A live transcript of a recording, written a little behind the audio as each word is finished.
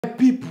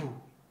People,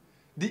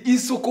 the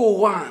Isoko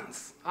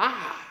ones.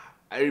 I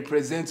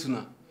represent you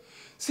now.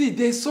 See,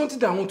 there's something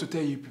that I want to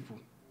tell you people.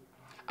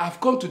 I've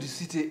come to the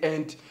city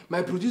and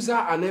my producer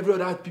and every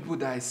other people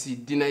that I see,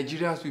 the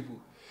Nigerian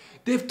people,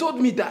 they've told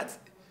me that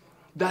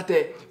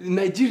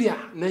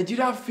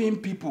Nigeria film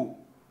people,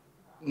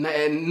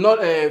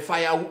 Nollywood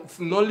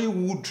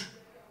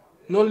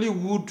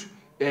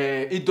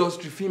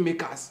industry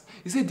filmmakers,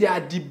 he said they are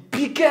the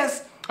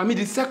biggest,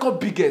 the second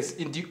biggest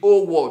in the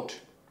whole world.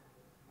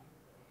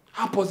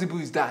 How possible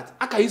is that?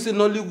 How can you say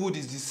Nollywood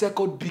is the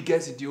second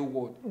biggest in the whole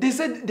world? They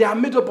said they are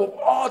made up of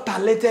all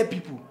talented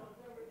people.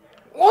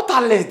 What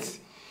talent?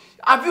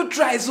 Have you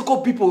tried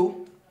Isoko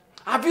people?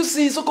 Have you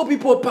seen Isoko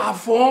people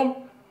perform?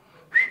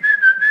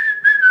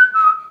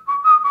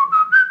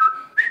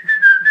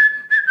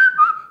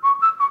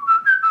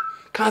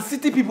 Can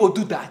city people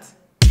do that?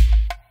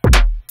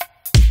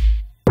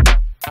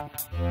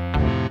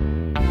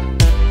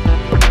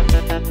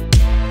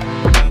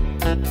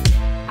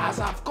 As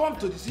I've come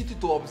to the city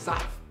to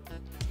observe,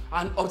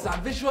 and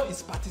observation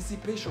is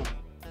participation,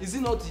 is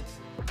it not it?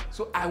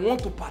 So I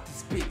want to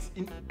participate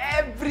in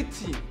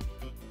everything.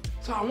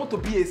 So I want to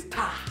be a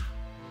star.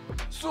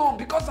 So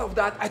because of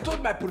that, I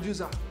told my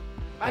producer,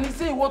 and he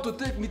said he want to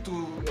take me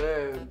to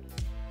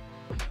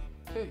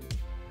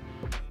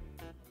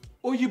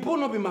Oyibo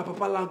not be my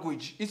papa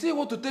language. He said he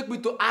want to take me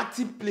to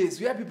acting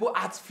place where people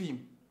act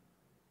film.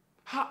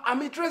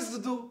 I'm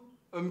interested though.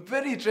 I'm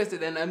very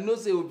interested, and I know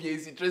say Obi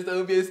is interested.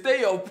 Obi, stay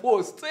your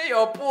post. Stay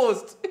your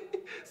post.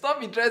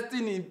 Stop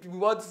interesting in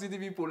what city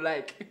people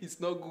like. It's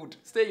not good.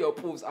 Stay your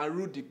post and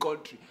rule the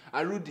country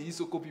and rule the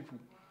Isoko people.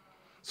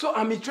 So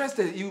I'm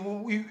interested. You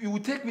will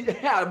take me.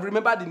 I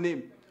remember the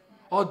name.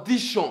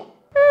 Audition.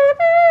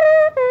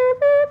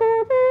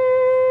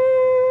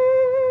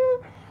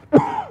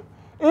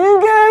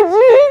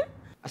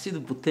 I see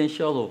the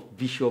potential of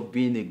Bishop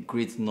being a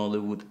great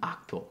Nollywood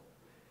actor.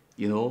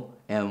 You know,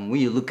 and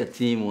when you look at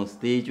him on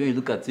stage, when you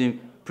look at him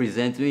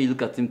presenting, when you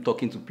look at him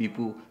talking to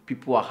people,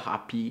 people are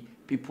happy,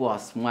 people are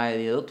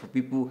smiling. A lot of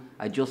people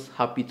are just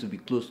happy to be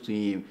close to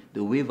him. They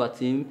wave at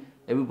him,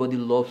 everybody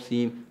loves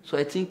him. So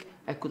I think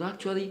I could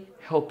actually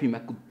help him, I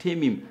could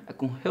tame him, I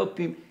could help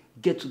him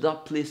get to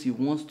that place he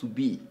wants to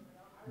be.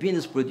 Being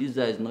his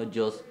producer is not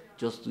just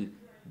to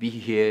be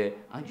here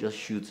and just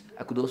shoot.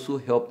 I could also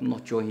help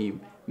nurture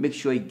him, make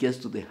sure he gets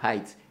to the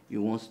heights he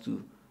wants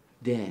to.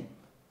 Then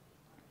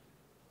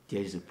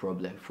there is a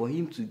problem. For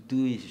him to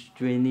do his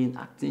training,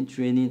 acting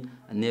training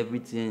and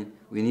everything,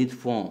 we need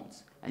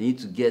funds. I need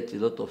to get a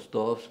lot of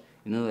stuff,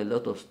 a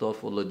lot of stuff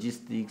for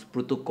logistics,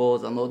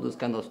 protocols and all those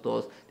kind of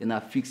stuff. Then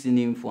I'm fixing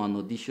him for an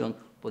audition,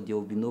 but there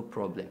will be no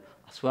problem.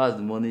 As far as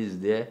the money is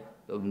there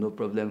will be no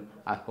problem.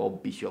 I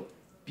help Bishop.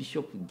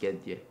 Bishop will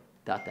get there.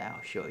 That I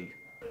assure you.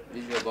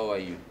 Bishop, how are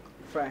you?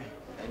 Fine.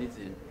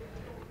 Anything?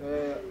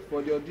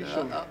 For the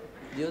audition.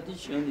 The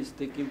audition is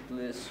taking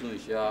place soon,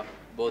 sure.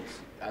 But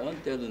I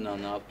don't tell you now.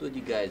 I've told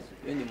you guys,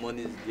 when the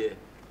money is there,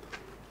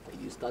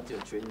 you start your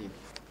training.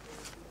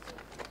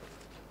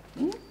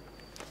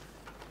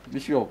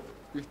 Bishop.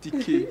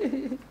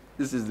 50K.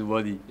 This is the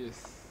money.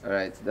 Yes. All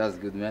right, that's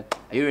good, man.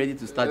 Are you ready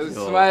to start your... I'm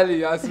smiling.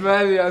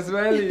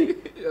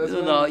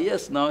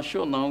 Yes, now,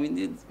 sure, now, we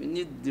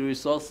need the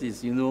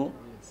resources, you know.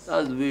 Yes.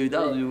 That's the way, the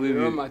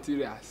raw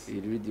materials.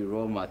 You need the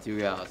raw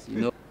materials,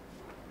 you know.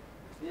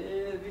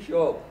 Yeah,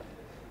 Bishop.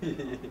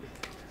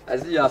 I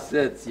see your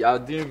sets. You are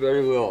doing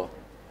very well.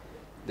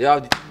 They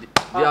have the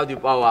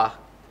power.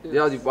 Yes. They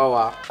have the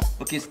power.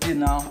 Okay, still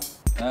now.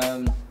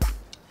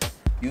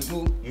 You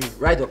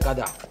ride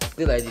Okada.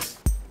 Stay like this.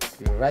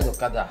 You ride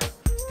Okada.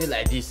 Stay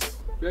like this.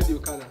 Where the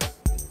Okada?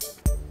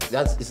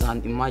 That is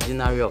an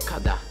imaginary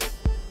Okada.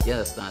 You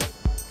understand?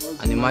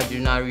 An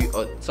imaginary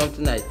or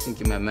something I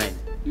think in my mind.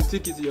 You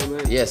think it in your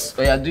mind? Yes.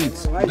 Oh yeah, do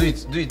it.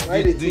 Do it.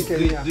 Wait.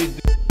 Continue.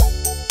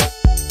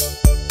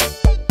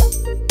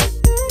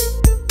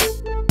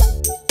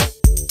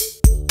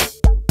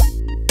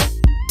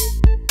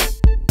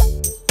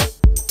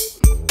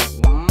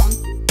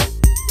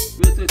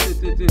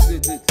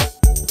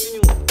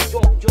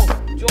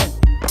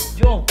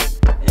 Jump.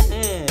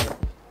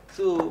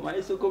 So, my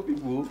Isoko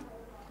people,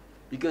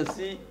 you can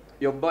see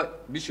your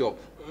Bishop.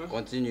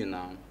 Continue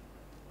now.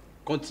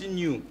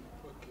 Continue.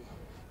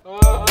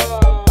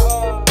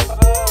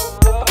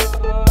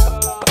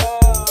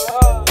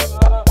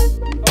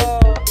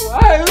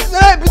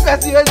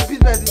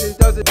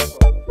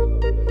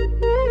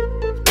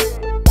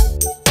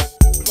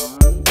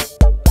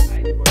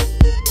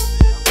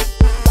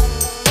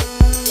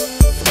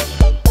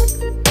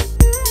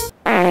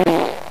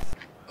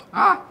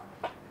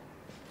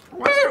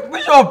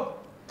 Bishop!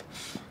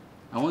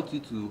 I want you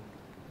to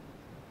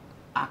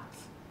act,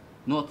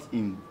 not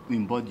in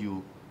body,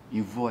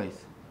 in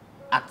voice.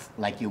 Act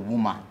like a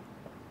woman.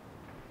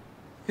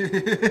 Yes.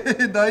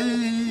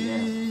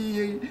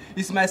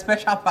 It's my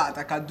special part.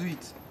 I can do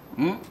it.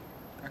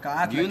 I can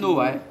act. Do you know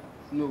why?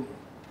 No.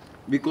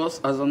 Because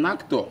as an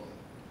actor,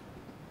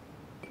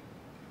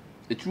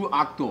 a true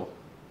actor,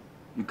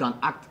 you can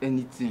act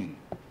anything.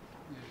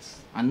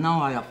 Yes. And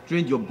now I have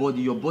trained your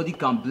body. Your body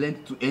can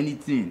blend to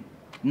anything.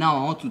 Now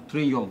I want to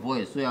train your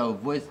voice so your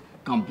voice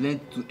can blend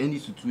to any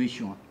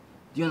situation.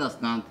 Do you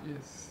understand?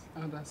 Yes,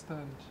 I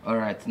understand.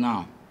 Alright,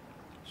 now.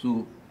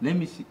 So let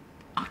me see.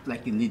 Act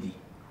like a lady.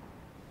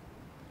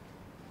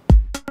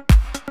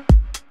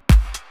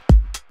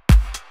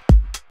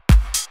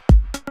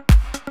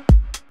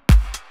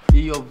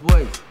 In your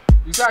voice.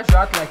 You say I should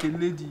act like a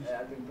lady.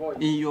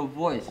 In your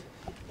voice.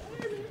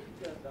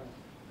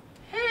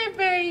 Hey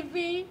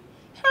baby,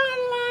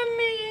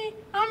 honey,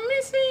 I'm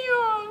missing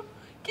you.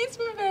 Kiss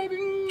me, baby.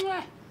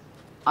 Mwah.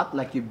 Act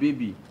like a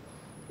baby.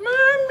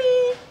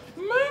 Mommy,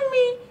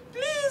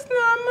 please, no,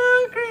 I'm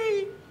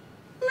hungry.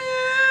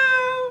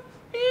 Meow,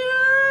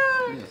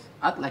 yeah. Yes.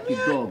 Act like a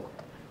dog.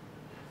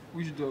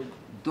 Which dog?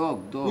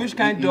 Dog. Which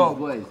kind in dog?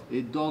 Voice.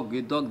 A dog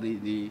in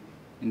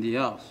the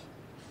house.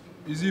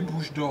 Is it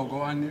bush dog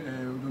or any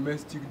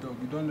domestic dog?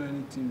 You don't know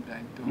anything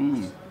like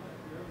dogs.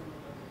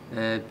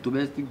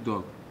 Domestic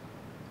dog.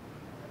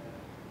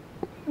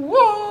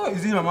 Whoa!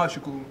 Is it Mama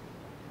Shiko?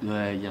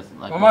 Yes.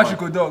 Like Mama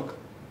Shiko dog?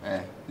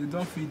 They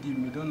don't feed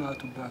him, they don't know how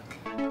to bark.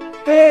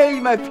 Hey,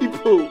 my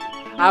people!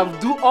 I've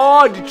do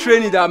all the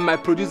training that my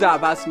producer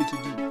have asked me to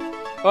do.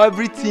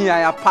 Everything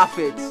I am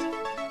perfect.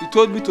 He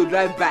told me to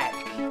drive bike.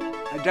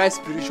 I drive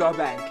spiritual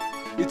bike.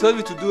 He told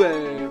me to do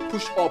a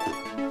push up.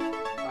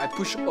 I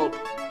push up.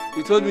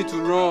 He told me to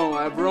run.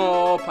 I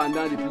run up and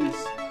down the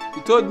place.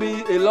 He told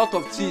me a lot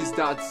of things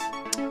that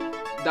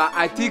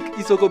I think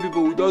Isoko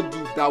people will not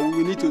do, that we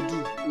will need to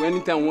do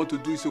anytime we want to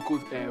do Isoko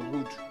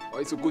wood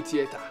or Isoko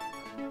theater.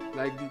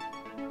 Like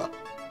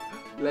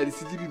the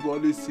city people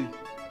always say.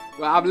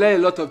 Well, I've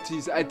learned a lot of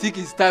things. I think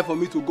it's time for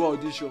me to go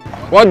audition.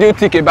 What do you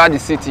think about the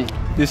city?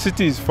 The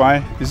city is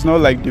fine. It's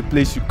not like the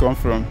place you come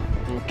from.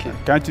 Okay.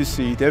 Can't you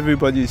see it?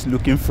 Everybody is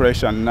looking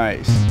fresh and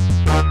nice.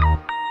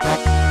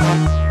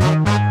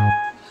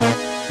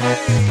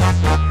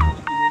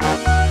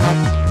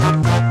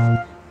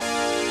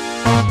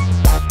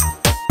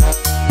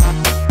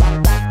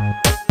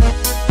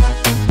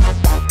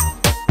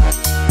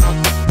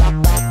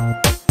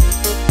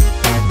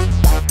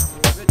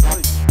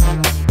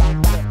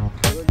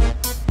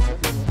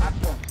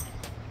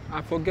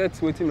 I forget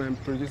what my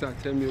producer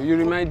tell me. You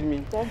remind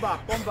me. Come back.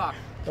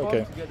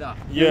 Okay. Together.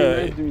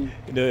 Yeah,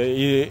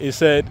 he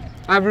said.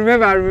 I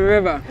remember.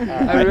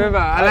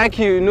 I like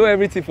you. You know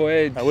everything for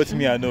head. What's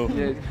me? I know.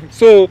 Yes.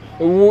 So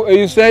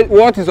you said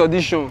what is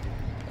audition?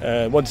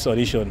 What is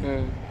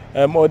audition?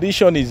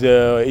 Audition is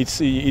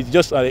it's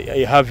just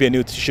a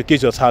avenue to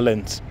showcase your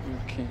talent.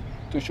 Okay.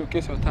 To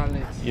showcase your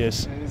talent.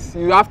 Yes.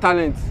 You have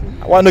talent.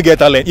 I want to get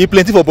talent. You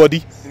plenty for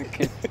body.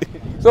 Okay.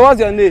 So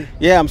what's your name?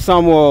 Yeah, I'm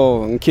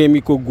Samuel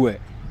Nkemi Kogwe,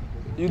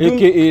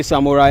 aka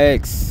Samurai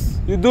X.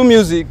 You do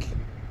music?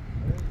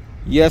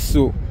 Yes,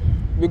 so.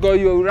 Because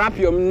you rap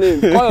your name.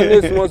 Call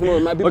your name small.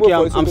 My people.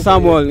 Okay, I'm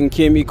Samuel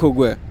Nkemi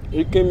Kogwe.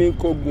 Nkemi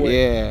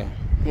Kogwe.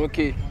 Yeah.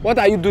 Okay. What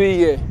are you doing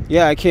here?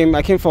 Yeah, I came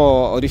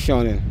for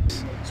auditioning.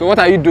 So what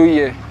are you doing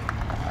here?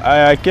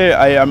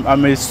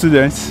 I'm a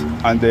student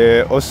and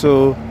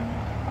also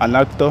an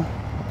actor.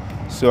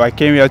 So I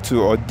came here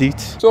to audit.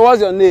 So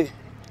what's your name?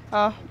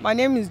 My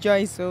name is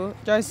Joyce,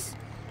 Joyce,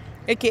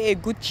 aka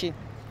Gucci.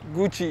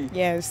 Gucci.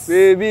 Yes.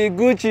 Baby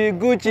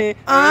Gucci.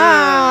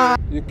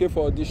 You came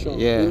for audition.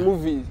 Yeah. In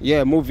movies.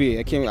 Yeah, movie.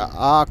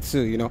 I act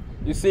too, you know.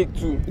 You sing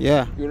too.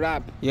 Yeah. You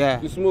rap.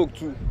 Yeah. You smoke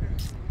too.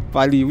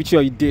 Pali, which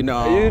one you did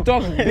now? You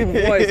talk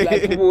big voice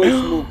like people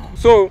who smoke.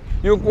 So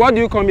what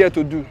do you come here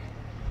to do?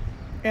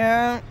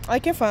 I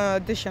came for an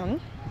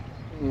audition.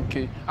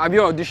 Okay. Have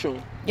you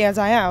audition? Yes,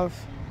 I have.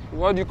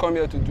 What do you come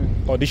here to do?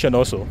 Audition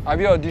also. Have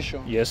you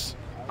audition? Yes.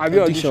 Have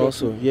you audition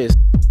also? Yes.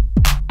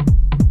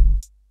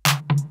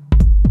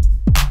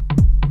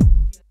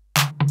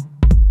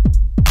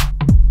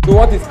 So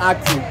what is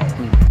acting?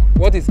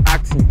 What is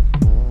acting?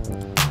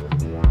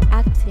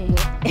 Acting.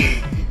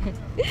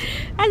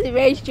 That's a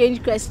very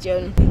strange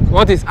question.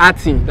 What is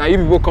acting that you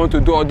people come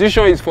to do?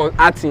 Audition is for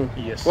acting.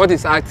 Yes. What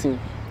is acting?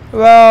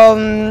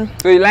 Well,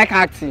 So you like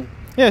acting?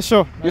 yeah,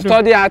 sure. You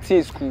study acting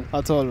in school?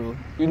 At all. You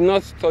did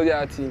not study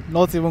acting.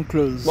 Not even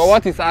close. But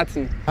what is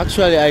acting?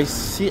 Actually, I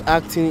see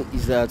acting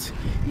is that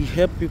it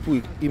helps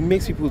people, it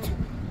makes people,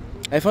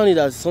 I find it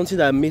as something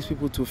that makes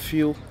people to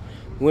feel,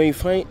 when you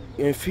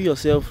feel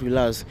yourself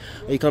relaxed,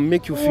 it can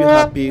make you feel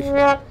happy,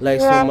 like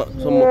some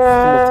of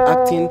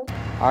acting.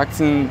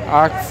 Acting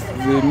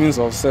the means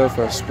of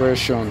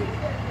self-expression.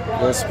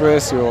 You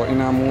express your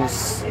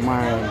innermost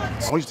mind.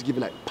 I want you to give it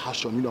like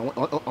passion, you know,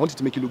 I want you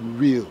to make it look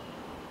real.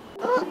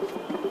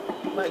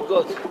 My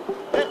God,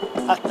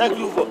 I thank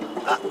you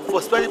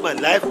for spending my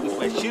life with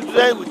my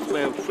children, with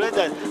my friend,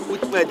 and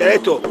with my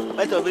director.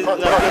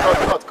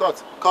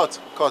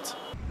 Cut.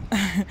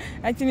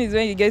 Acting is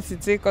when you get to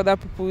take other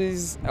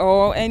people's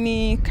or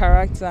any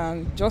character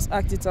and just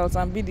act it out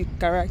and be the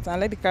character and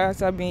let the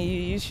character be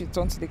you. You should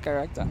turn to the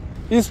character.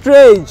 It's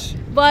strange.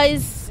 But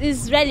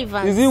it's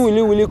relevant. Is it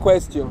really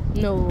question?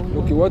 No.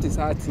 Okay, what is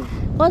acting?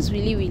 What's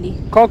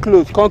really? Come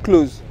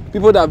close.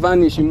 People that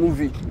vanish in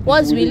movie.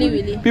 What's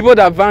really? People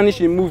that vanish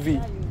in movie.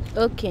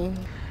 Okay.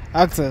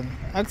 Acting.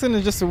 Acting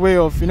is just a way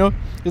of,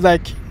 it's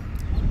like,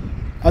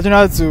 I don't know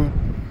how to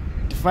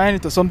define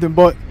it or something,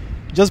 but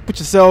just put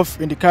yourself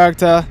in the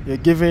character you're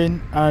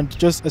giving and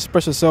just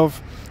express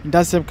yourself in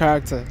that same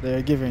character that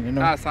you're giving,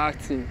 That's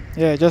acting.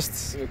 Yeah,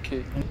 just...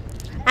 Okay.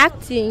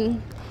 Acting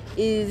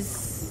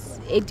is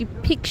a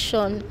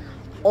depiction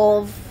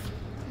of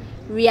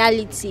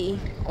reality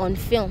on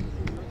film.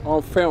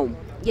 On film?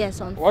 Yes,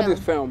 on What film. is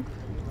film?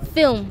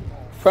 Film.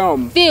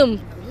 Film.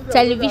 Film.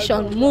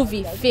 Television,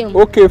 movie, film.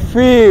 Okay,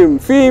 film.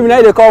 Film,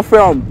 now they call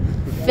film.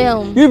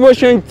 Film. You people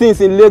change things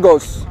in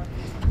Lagos.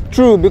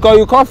 True, because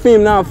you call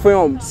film now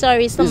film.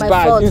 Sorry, it's not my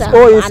bad. fault. It's I'm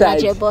all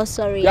inside. Ajebo,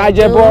 sorry. You're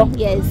Ajebo?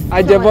 Yes.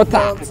 Ajebo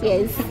fault,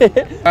 yes.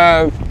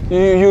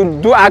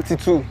 You do acting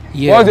too.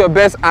 Yeah. What's your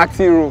best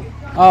acting role?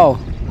 Oh,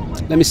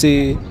 let me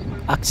say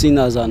acting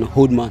as an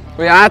old man.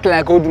 You act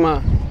like old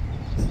man.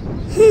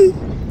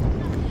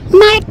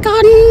 My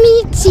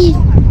committee.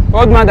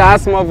 Old man that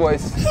has small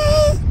voice.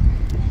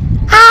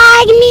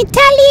 I me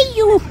telling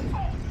you,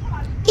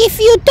 if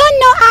you don't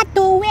know how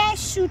to wear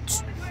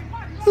suit,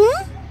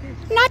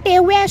 not a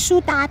wear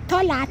suit at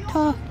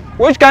all.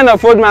 Which kind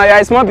of old man? You are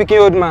a small picky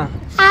old man.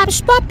 I'm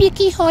small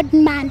picky old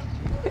man.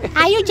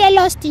 Are you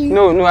jealous, Tim?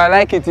 No, I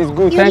like it. It's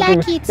good. You Thank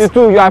like you. it? It's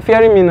true. You are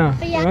fearing me now.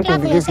 Yeah, You want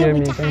clap to for forgive yourself me.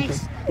 with your Thank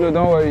eyes. you. No,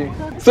 don't worry.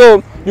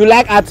 So you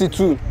like acting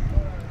too?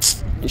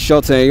 In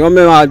short, you want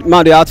me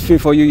the art film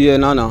for you here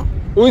now.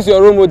 Who is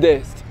your role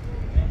model?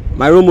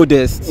 My role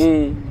modest.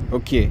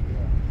 Okay.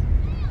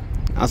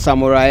 And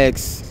Samurai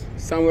X.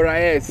 Samurai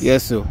X.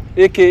 Yes, sir.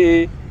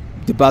 AKA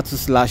the battle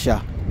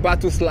slasher.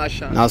 Battle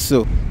slasher. Now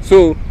so.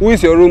 So who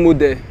is your role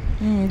model?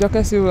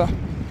 Joker Silva.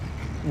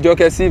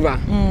 Joker Silva.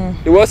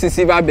 He was in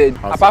silver bed.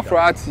 Apart from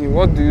acting,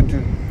 what do you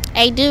do?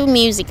 I do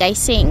music, I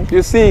sing.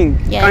 You sing?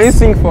 Yes. Can you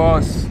sing for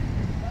us?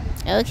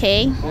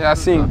 Okay. Yeah,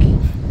 sing.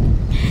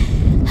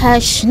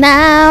 Hush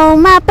now,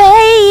 my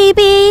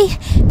baby,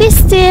 be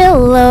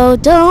still, oh,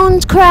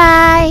 don't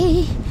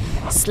cry.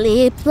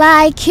 Sleep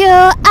like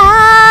you're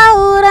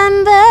out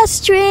on the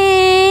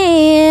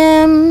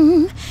stream.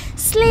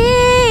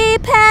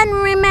 Sleep and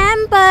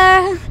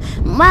remember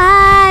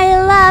my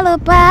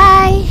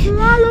lullaby.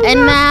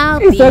 And now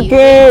It's be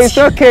okay, with it's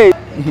okay.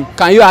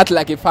 Can you act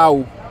like a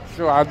fowl?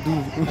 Sure, I do.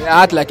 You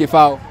act like a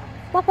fowl.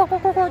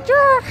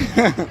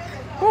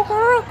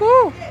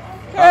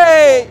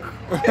 Hey!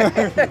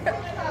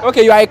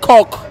 Okay, you are a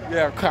cock.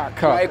 Yeah,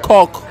 cock. You are a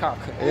cock. Cock.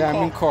 Yeah, I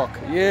mean cock.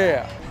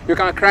 Yeah. You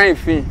can cry in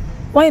film.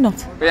 Why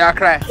not? Yeah,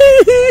 cry.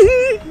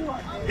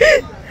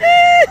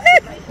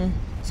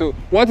 So,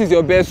 what is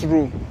your best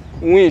role?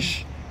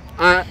 Wish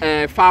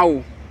and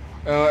fowl.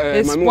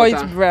 A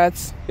spoiled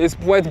brat. A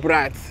spoiled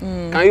brat.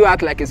 Can you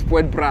act like a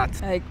spoiled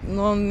brat? Like,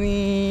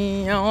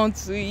 mommy, I want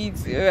to eat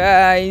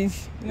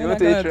rice. You want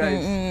to eat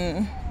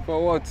rice?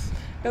 For what?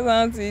 I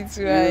want to eat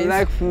rice. You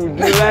like food.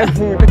 You like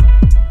food.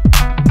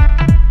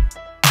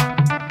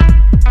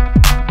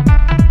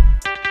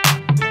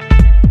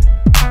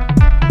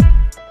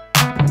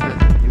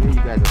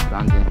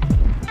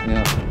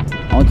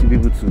 I want to be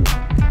able to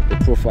the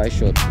profile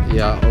shot.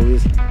 Yeah,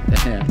 always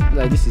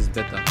like this is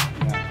better.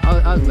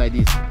 I'll like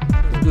this.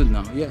 It's good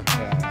now. Yeah.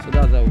 So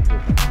that's how we go.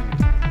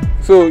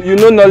 So you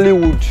know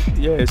Nollywood?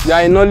 Yes. You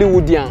are a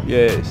Nollywoodian?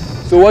 Yes.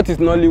 So what is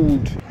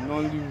Nollywood?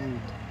 Nollywood.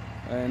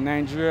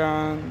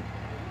 Nigerian.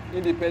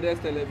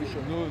 Independent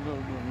television. No.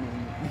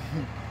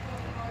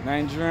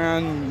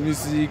 Nigerian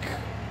music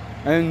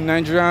and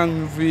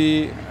Nigerian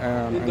movie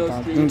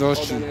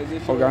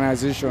industry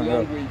organization.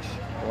 Language.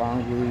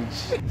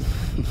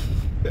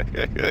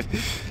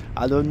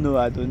 I don't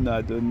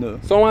know.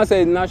 Someone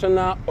said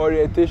national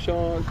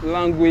orientation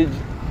language.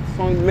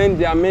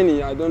 There are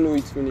many. I don't know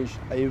it's finished.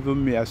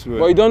 Even me as well.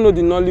 But you don't know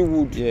the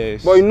Nollywood.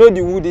 Yes. But you know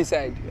the wood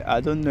inside.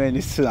 I don't know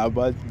anything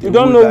about the You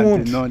don't know and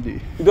wood. the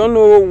Nolly. You don't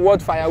know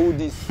what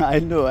firewood is. I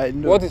know.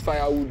 What is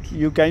firewood?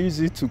 You can use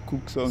it to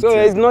cook something. So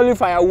it's not only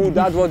firewood.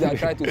 That's what they are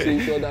trying to say.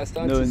 You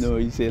understand? No,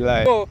 it's a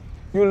lie. So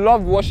you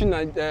love watching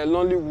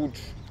Nollywood.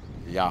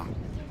 Yeah.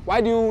 Why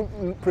do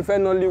you prefer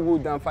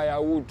Nollywood than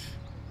firewood?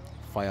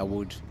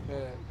 Firewood.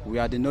 Yeah. We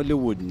are the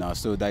Nollywood now,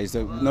 so that is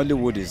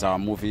Nollywood is our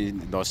movie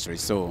industry.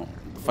 So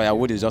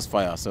firewood is just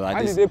fire. So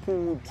why did they put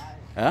wood?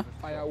 Huh?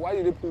 Fire. Why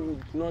did they put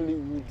wood?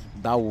 Nollywood.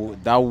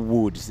 That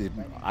wood,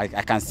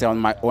 I can say on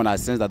my own, I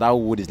sense that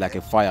wood is like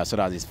a fire, so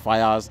that it's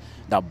fires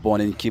that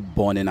burning, keep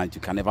burning, and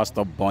you can never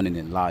stop burning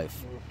in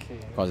life. Okay.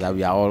 Because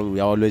we are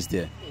always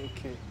there.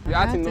 Okay. You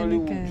are in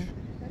Nollywood.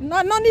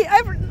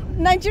 Every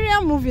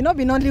Nigerian movie, not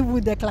be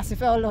Nollywood, they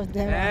classify all of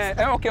them.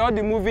 Okay, all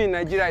the movie in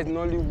Nigeria is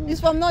Nollywood. It's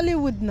from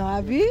Nollywood now,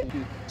 Abi.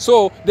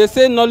 So they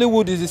say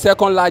Nollywood is the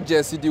second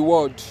largest in the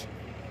world.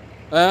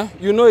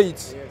 You know it?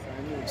 Yes,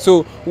 I know.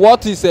 So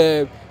what is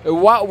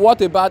what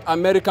about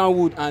American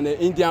wood and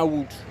Indian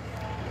wood?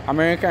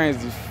 American is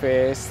the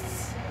first.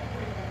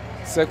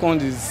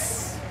 Second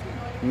is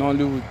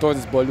Nollywood. Third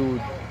is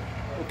Bollywood.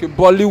 Okay,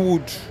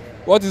 Bollywood.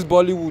 What is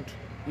Bollywood?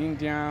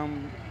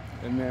 Indian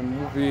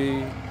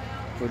movie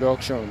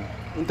production.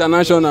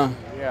 International.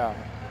 Yeah.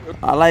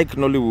 I like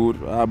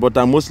Nollywood, but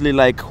I mostly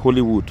like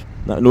Hollywood.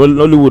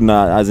 Nollywood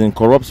now, as in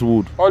corrupts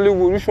wood.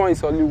 Hollywood, which one is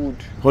Hollywood?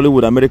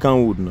 Hollywood,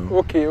 American wood now.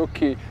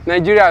 Okay.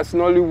 Nigeria is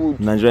Nollywood.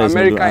 Nigeria is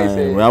America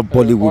Nollywood. is We have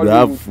Bollywood, we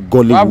have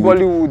Gollywood. We have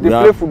Bollywood, they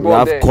play football We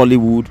have there.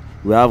 Collywood,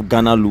 we have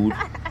Ghana-lood.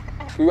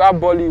 We have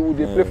Bollywood,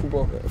 they play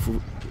football.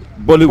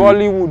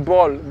 Bollywood.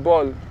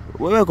 Ball.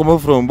 Where I come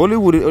from?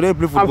 Bollywood, they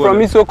play football. I'm from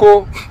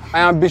Isoko. I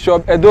am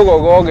Bishop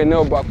Edogogo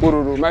Ogeneo.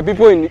 My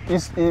people in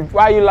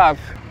why you laugh?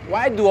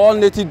 Why do all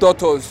native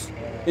doctors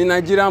in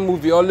Nigerian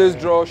movie always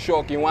draw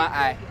shock in one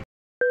eye?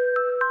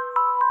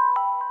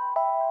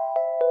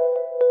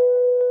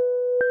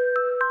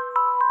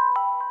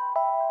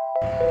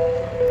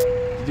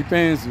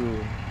 Depends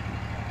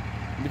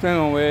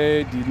on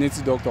where the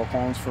native doctor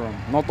comes from.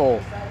 Not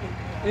all.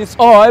 It's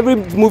all. Every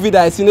movie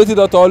that I see, native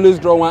doctor always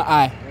draw one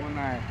eye. One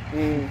eye.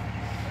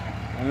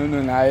 I don't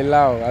know. I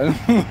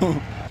don't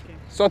know.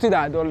 Something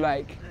that I don't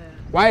like.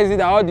 Why is it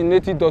that all the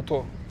native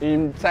doctor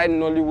inside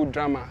Nollywood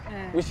drama,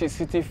 which is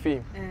city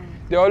film,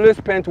 they always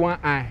paint one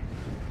eye?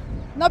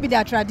 Not be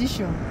their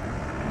tradition.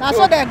 Now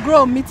so they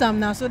grow meet them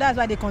now, so that's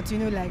why they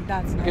continue like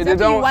that. Okay, they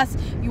don't.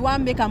 You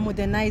want make them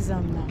modernize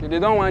them now. Okay, they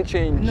don't want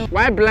change. No.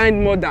 Why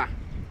blind mother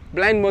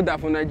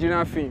for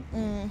Nigerian film?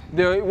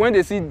 When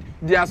they see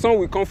their son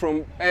will come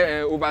from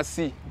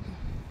overseas,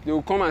 they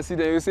will come and see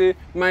them. They will say,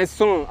 "My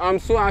son, I'm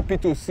so happy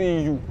to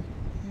see you,"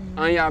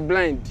 and you are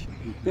blind.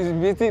 The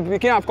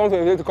pikin have come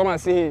to come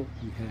and see him.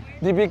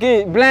 The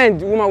pikin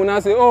blind woman will now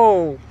say,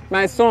 "Oh,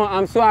 my son,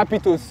 I'm so happy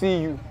to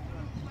see you."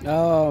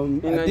 In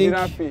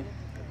Nigerian film.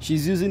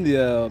 She's using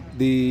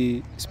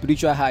the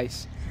spiritual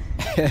highs.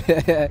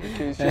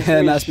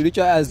 Okay, now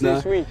spiritual highs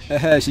now.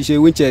 She's a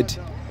winched.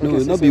 No,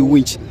 Okay, not be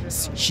winch.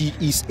 She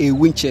is a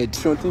winched.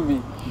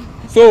 TV.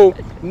 So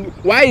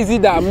why is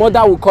it that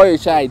mother will call a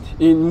child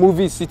in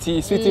movie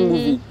city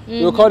movie?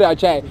 They will call their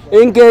child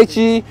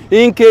Nkechi.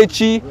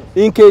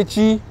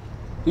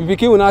 The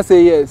pikin will not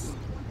say yes.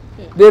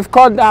 They've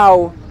called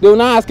out. They will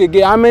not ask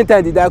again. How many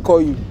times did I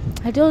call you?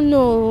 I don't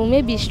know,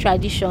 maybe it's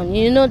tradition.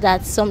 You know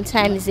that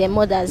sometimes their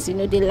mothers, they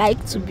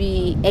like to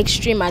be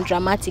extreme and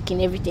dramatic in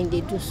everything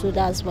they do, so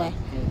that's why.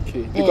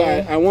 Okay,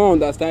 because I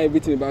want to understand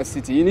everything about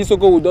city. In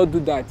Isoko, we don't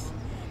do that.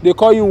 They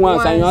call you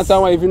once and you answer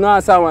one. If you don't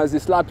answer once, they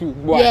slap you.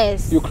 Boy,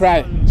 yes. You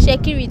cry.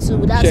 Shekiri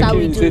too, that's how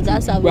we do.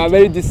 That's how we do. We are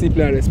very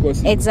disciplined and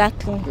responsible.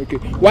 Exactly. Okay.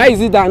 Why is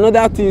it that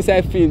another thing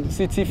inside film,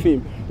 city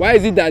film, why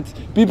is it that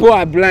people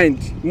are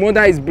blind,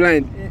 mother is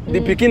blind, the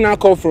pikin now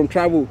come from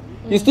travel?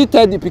 You still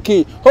tell the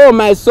pikin, "Oh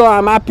my son,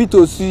 I'm happy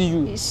to see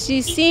you."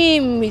 She see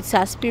him with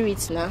her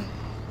spirit now.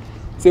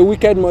 It's a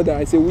wicked mother.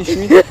 I say wish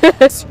me.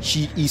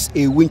 She is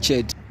a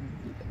winched.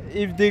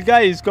 If the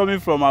guy is coming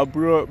from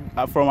abroad,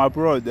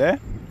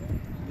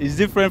 it's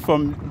different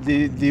from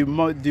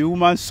the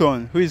woman's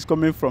son who is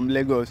coming from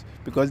Lagos,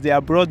 because the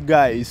abroad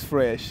guy is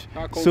fresh.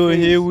 So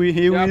she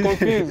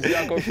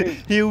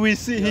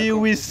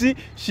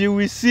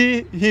will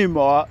see him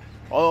or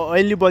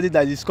anybody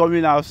that is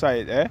coming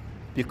outside,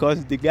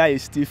 because the guy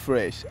is still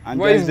fresh. And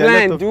but he's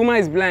blind. The woman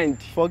is blind.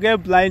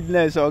 Forget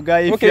blindness, or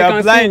guy. If you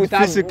are blind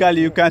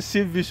physically, you can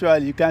see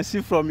visually. You can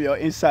see from your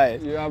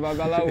inside. You are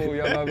babalawo.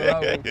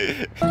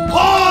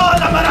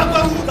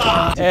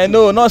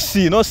 No, not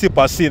see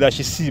per se that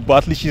she see,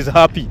 but at least she's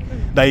happy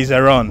that he's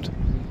around.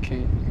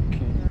 Okay.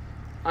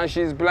 And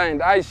she's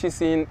blind. How is she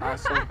seeing her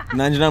son?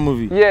 Nigerian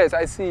movie. Yes,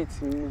 I see it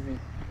in movie.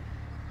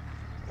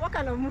 What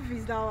kind of movie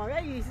is that one?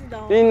 Where you see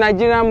that one? In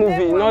Nigerian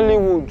movie, in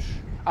Nollywood.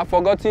 I've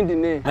forgotten the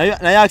name. Now you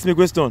ask me a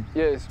question.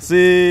 Yes.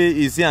 Say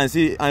you see and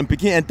see and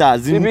pikin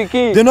enters. The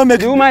pikin. They don't make.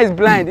 The woman is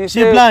blind.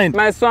 She's blind.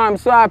 My son, I'm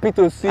so happy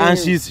to see. And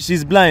you.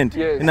 she's blind.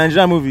 Yes. In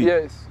Nigerian movie.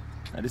 Yes.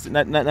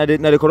 Now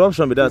the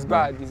corruption be that. It's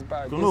bad. It's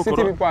bad. No,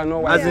 city people are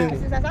not white. Since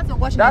I started to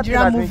watch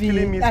Nigerian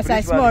movie, as I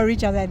small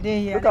rich as I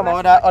did here. Look at my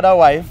other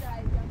wife.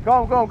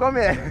 Come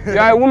here. You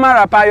are a woman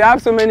rapper. You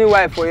have so many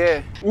wives for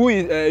here. Who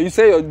is? You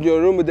say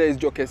your role model is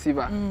Joke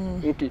Siva.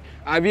 Okay.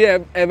 Have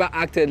you ever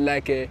acted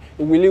like a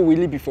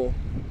Willy before?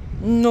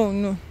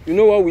 No. You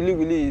know what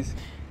Willy is?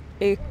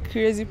 A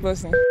crazy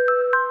person.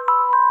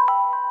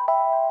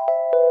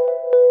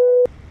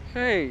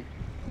 Hey!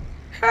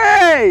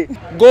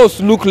 Ghosts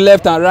look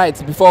left and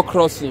right before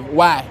crossing.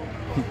 Why?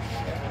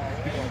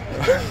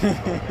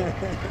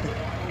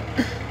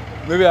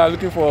 Maybe I'm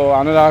looking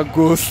for another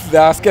ghost. They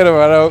are scared of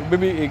another.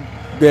 Maybe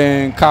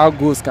the car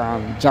ghost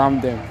can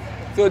jam them.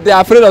 So they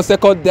are afraid of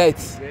second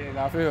death. Yeah, they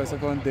are afraid of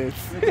second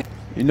death.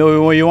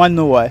 You want to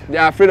know why? They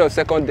are afraid of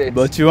second death.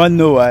 But you want to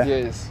know why?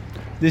 Yes.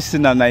 This is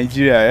in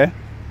Nigeria,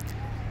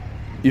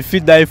 You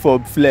fit die for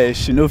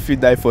flesh, you no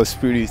fit die for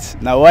spirit.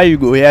 Now why you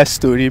go hear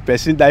story,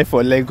 person die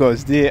for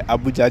Lagos, they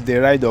Abuja, they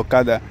ride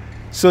Okada.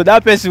 So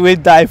that person will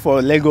die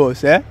for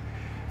Lagos,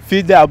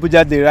 fit the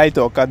Abuja, they ride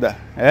Okada,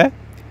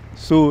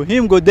 So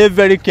him go dey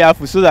very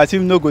careful so that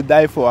him no go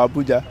die for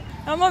Abuja.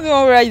 I'm not the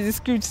one who writes the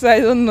script, so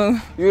I don't know.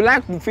 You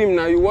like the film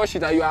now, you watch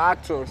it and you are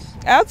actors.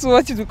 I have to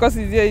watch it because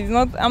it's there.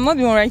 I'm not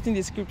the one writing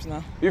the script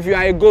now. If you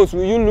are a ghost,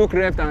 will you look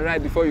left and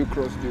right before you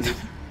cross the road?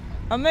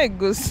 I'm not a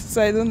ghost,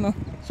 so I don't know.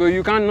 So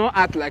you cannot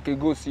act like a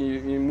ghost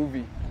in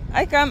movie?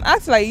 I can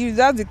act like you.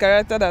 That's the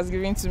character that's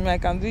given to me. I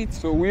can do it.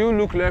 So will you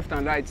look left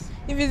and right?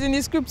 If it's in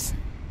the script.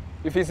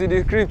 If it's in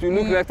the script, you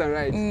look left and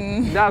right.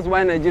 That's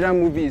why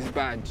Nigerian movie is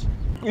bad.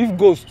 If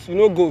ghosts, you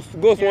know ghosts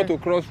want to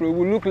cross road,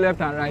 we look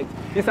left and right.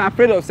 It's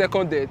afraid of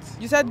second death.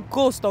 You said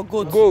ghost or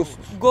goat? Ghost.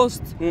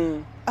 Ghost.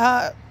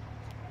 I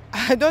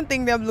don't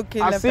think they're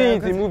looking left and right.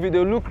 I've seen it in the movie, they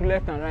look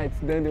left and right,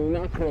 then they will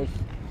not cross.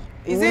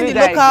 Is it the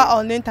local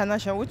or the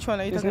international? Which one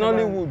are you talking about?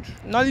 It's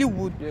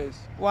Nollywood. Nollywood? Yes.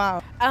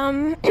 Wow.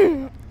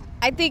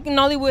 I think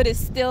Nollywood is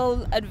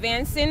still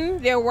advancing.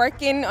 They're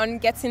working on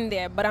getting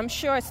there, but I'm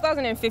sure it's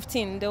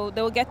 2015.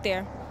 They'll get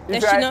there.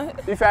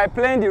 If I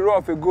playing the role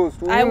of a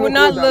ghost, I will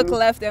not look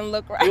left and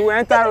look right. You will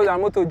enter road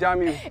and motor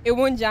jam you. It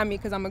won't jam me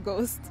because I'm a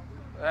ghost.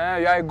 You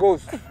are a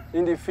ghost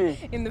in the film.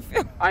 In the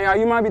film. And you are a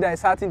human being that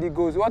is hurting the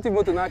ghost. What if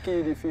motor not kill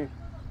you in the film?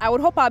 I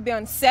would hope I'll be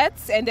on set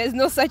and there's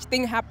no such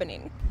thing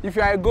happening. If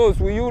you are a ghost,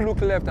 will you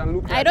look left and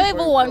look right? I don't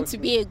even want to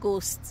be a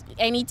ghost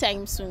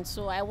anytime soon,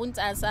 so I won't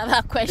answer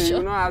that question. So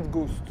you know how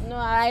ghost? No,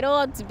 I don't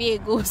want to be a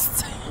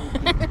ghost.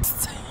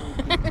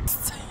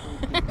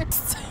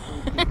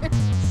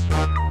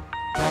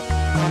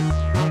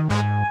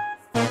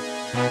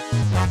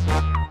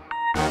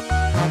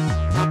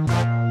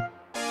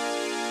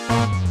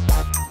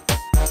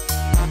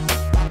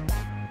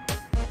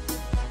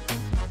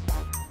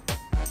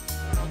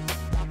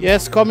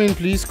 Yes, come in,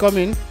 please. Come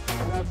in.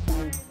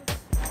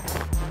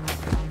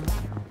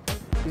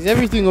 Is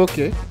everything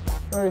okay?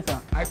 Sorry,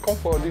 sir. I come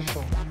for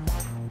audition.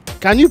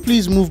 Can you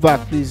please move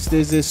back, please?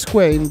 There's a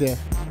square in there.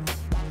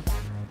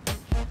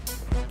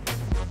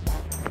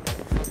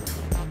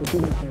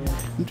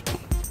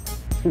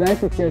 Should I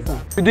take care,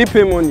 sir? Did you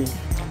pay money?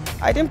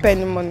 I didn't pay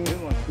any money.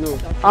 No.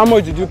 How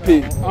much did you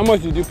pay? How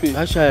much did you pay?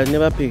 Actually, I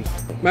never pay.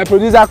 My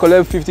producer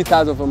collect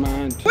 50,000 from my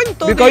hand. When you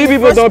told because me you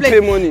people don't pay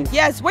money.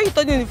 Yes, when you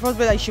told me in the first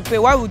place I should pay,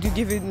 why would you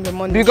give him the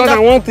money? Because I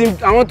want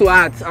to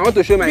act. I want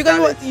to show my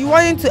talent. Because you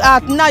want him to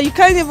act. Now you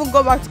can't even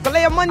go back to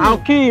collect your money. I'll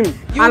kill him.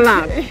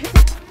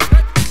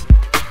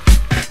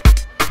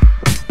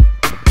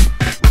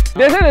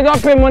 They say they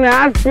don't pay money.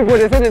 I ask people,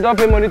 they say they don't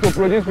pay money to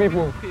produce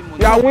people.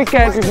 You are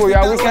wicked people. You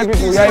are wicked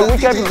people. You are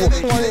wicked people.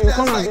 You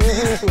come and give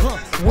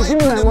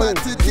me my money.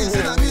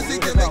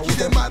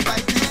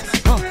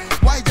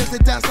 Why just they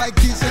dance like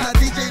this? And a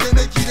DJ they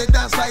make you they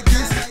dance like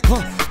this.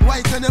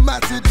 Why can they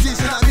match with this?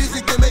 And a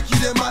music they make you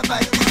they mad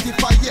like